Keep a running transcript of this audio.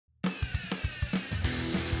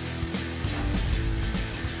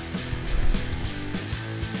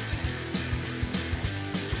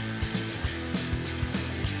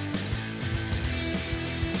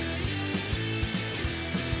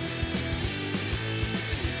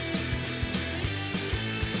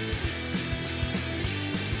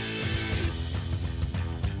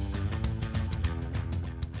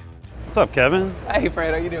What's up, Kevin? Hey,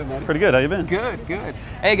 Fred, how you doing, man? Pretty good. How you been? Good, good.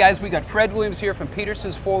 Hey, guys, we got Fred Williams here from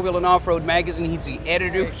Petersen's 4-Wheel and Off-Road magazine. He's the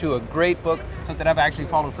editor to a great book, something I've actually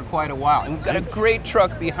followed for quite a while. And we've got a great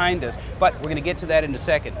truck behind us, but we're going to get to that in a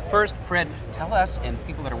second. First, Fred, tell us and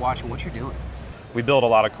people that are watching what you're doing. We build a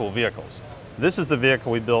lot of cool vehicles. This is the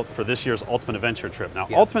vehicle we built for this year's Ultimate Adventure trip. Now,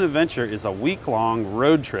 Ultimate Adventure is a week-long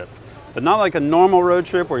road trip, but not like a normal road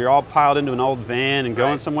trip where you're all piled into an old van and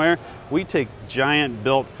going somewhere. We take giant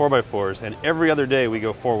built 4x4s, and every other day we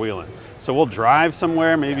go four-wheeling. So we'll drive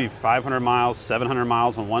somewhere, maybe 500 miles, 700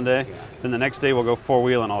 miles on one day. Then the next day we'll go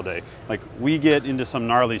four-wheeling all day. Like, we get into some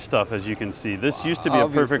gnarly stuff, as you can see. This used to be a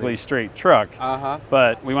perfectly straight truck,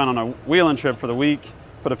 but we went on a wheeling trip for the week,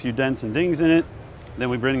 put a few dents and dings in it. Then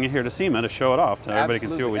we bring it here to SEMA to show it off, so everybody can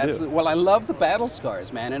see what we do. Well, I love the battle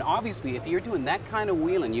scars, man. And obviously, if you're doing that kind of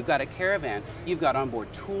wheeling, you've got a caravan, you've got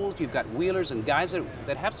onboard tools, you've got wheelers and guys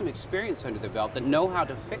that have some experience under their belt that know how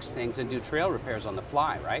to fix things and do trail repairs on the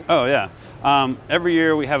fly, right? Oh, yeah. Every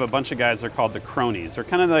year we have a bunch of guys, they're called the cronies. They're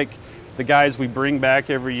kind of like the guys we bring back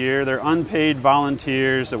every year. They're unpaid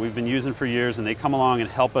volunteers that we've been using for years, and they come along and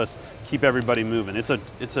help us keep everybody moving. It's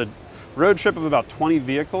a road trip of about 20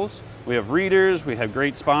 vehicles. We have readers, we have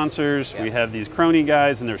great sponsors, we have these crony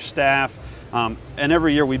guys and their staff, and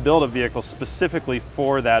every year we build a vehicle specifically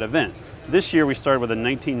for that event. This year we started with a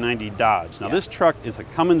 1990 Dodge. Now this truck is a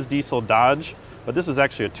Cummins diesel Dodge, but this was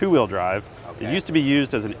actually a two-wheel drive. It used to be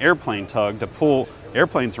used as an airplane tug to pull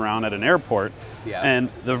airplanes around at an airport, and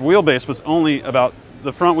the wheelbase was only about,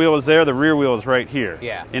 the front wheel was there, the rear wheel is right here.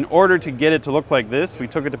 In order to get it to look like this, we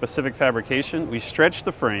took it to Pacific Fabrication, we stretched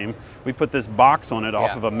the frame, we put this box on it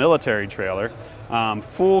off of a military trailer,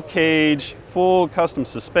 full cage, full custom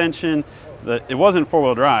suspension. It wasn't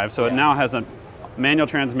four-wheel drive, so it now has a manual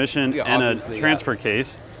transmission and a transfer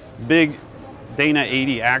case, big Dana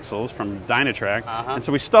 80 axles from Synatrac, and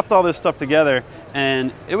so we stuffed all this stuff together,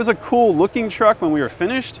 and it was a cool looking truck when we were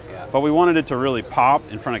finished, but we wanted it to really pop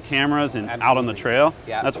in front of cameras and out on the trail.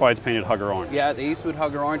 That's why it's painted Hugger Orange. Yeah, the Eastwood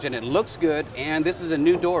Hugger Orange, and it looks good, and this is a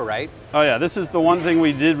new door, right? Oh yeah, this is the one thing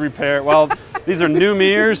we did repair. Well, these are new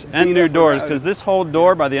mirrors and new doors, because this whole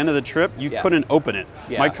door, by the end of the trip, you couldn't open it.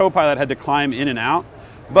 My co-pilot had to climb in and out,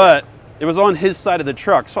 but it was on his side of the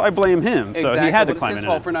truck, so I blame him. So he had to climb in. It's his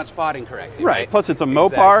fault for not spotting correctly. Right. Plus, it's a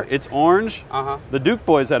Mopar. It's orange. The Duke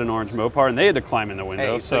boys had an orange Mopar, and they had to climb in the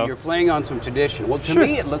window. Hey, so you're playing on some tradition. Well, to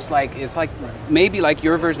me, it looks like it's like maybe like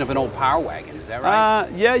your version of an old Power Wagon. Is that right?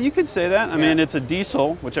 Yeah, you could say that. I mean, it's a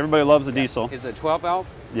diesel, which everybody loves a diesel. Is it a 12 valve?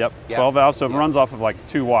 Yep, 12 valve, so it runs off of like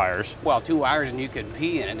 2 wires. Well, 2 wires, and you could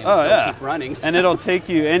pee in it and it'll still keep running. So. And it'll take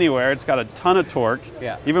you anywhere. It's got a ton of torque.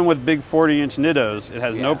 Even with big 40-inch Nittos, it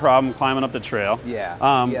has no problem climbing up the trail.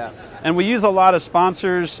 And we use a lot of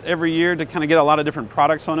sponsors every year to kind of get a lot of different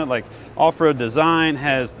products on it. Like Offroad Design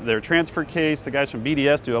has their transfer case. The guys from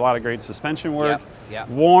BDS do a lot of great suspension work.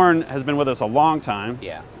 Warren has been with us a long time.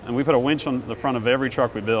 And we put a winch on the front of every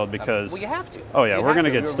truck we build because... well, you have to. Oh yeah, we're going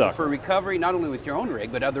to get stuck. For recovery, not only with your own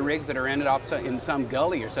rig, but other rigs that are ended up in some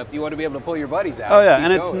gully or something, you want to be able to pull your buddies out. Oh yeah,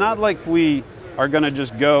 and it's not like we are going to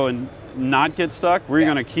just go and not get stuck. We're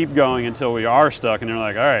going to keep going until we are stuck, and they're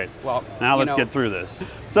like, all right, well, now let's get through this.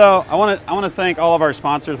 So I want to thank all of our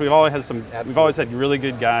sponsors. We've always had really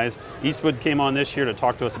good guys. Eastwood came on this year to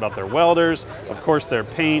talk to us about their welders, of course their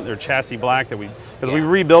paint, their chassis black that because we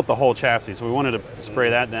rebuilt the whole chassis, so we wanted to spray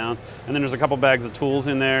that down. And then there's a couple bags of tools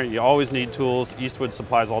in there. You always need tools. Eastwood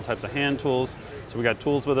supplies all types of hand tools, so we got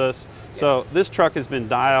tools with us. So this truck has been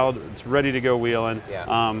dialed. It's ready to go wheeling.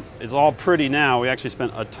 It's all pretty now. We actually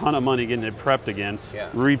spent a ton of money getting it prepped again.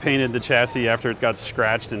 Repainted the chassis after it got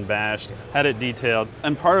scratched and bashed. Had it detailed.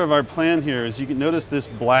 And part of our plan here is you can notice this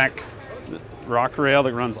black rock rail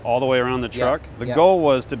that runs all the way around the truck. The goal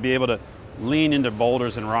was to be able to lean into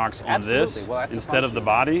boulders and rocks on this instead of the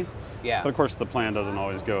body. But of course the plan doesn't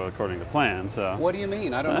always go according to plan. So what do you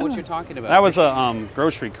mean? I don't know what you're talking about. That was a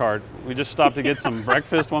grocery cart. We just stopped to get some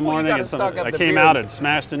breakfast one morning, and I came out and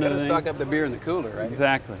smashed into the thing. Stock up the beer in the cooler, right?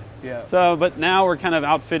 Exactly. So, but now we're kind of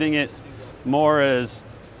outfitting it more as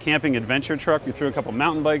camping adventure truck. We threw a couple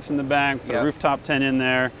mountain bikes in the back, put a rooftop tent in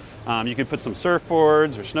there. You could put some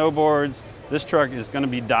surfboards or snowboards. This truck is going to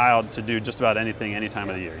be dialed to do just about anything, any time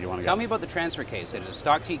of the year you want to go. Tell me about the transfer case. Is it a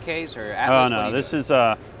stock T case or Atlas? Oh no, this is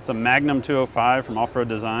it's a Magnum 205 from Offroad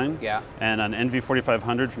Design. And an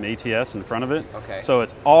NV4500 from ATS in front of it. So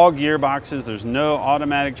it's all gearboxes. There's no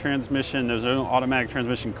automatic transmission. There's no automatic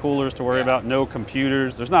transmission coolers to worry about. No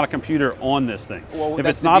computers. There's not a computer on this thing. Well, if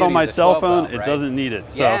it's not on my cell phone, it doesn't need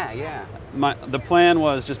it. So the plan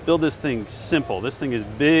was just build this thing simple. This thing is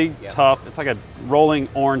big, Yep. tough. It's like a rolling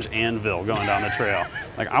orange anvil going down the trail.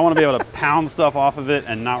 Like I want to be able to pound stuff off of it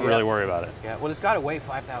and not really worry about it. Yeah, well, it's got to weigh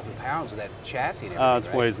 5,000 pounds with that chassis and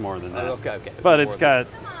everything, It right? weighs more than that. Oh, okay. But it's got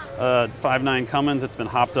 5.9 Cummins. It's been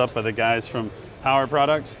hopped up by the guys from Power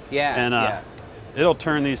Products. Yeah, And it'll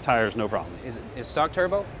turn these tires no problem. Is stock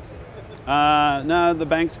turbo? No, the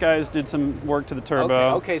Banks guys did some work to the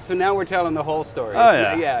turbo. Okay, so now we're telling the whole story.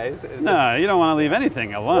 Oh, No, you don't want to leave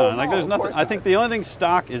anything alone. Well, like no, there's of nothing. course I think the only thing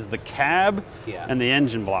stock is the cab and the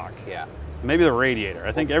engine block. Yeah. Maybe the radiator.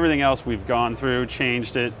 I think everything else we've gone through,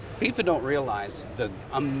 changed it. People don't realize the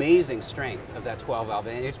amazing strength of that 12-valve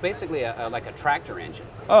engine. It's basically like a tractor engine.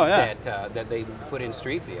 Oh yeah. That they put in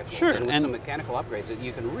street vehicles. Sure. And with some mechanical upgrades, that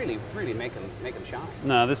you can really make them shine.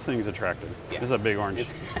 No, this thing's attractive. Yeah. This is a big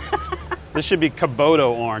orange. This should be Kubota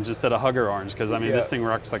orange instead of Hugger orange, because I mean this thing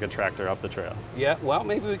rocks like a tractor up the trail. Yeah. Well,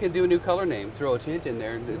 maybe we can do a new color name. Throw a tint in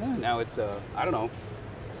there, and now it's I don't know.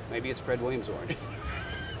 Maybe it's Fred Williams orange.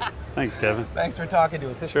 Thanks, Kevin. Thanks for talking to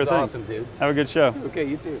us. This is awesome, dude. Have a good show. Okay,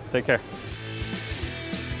 you too. Take care.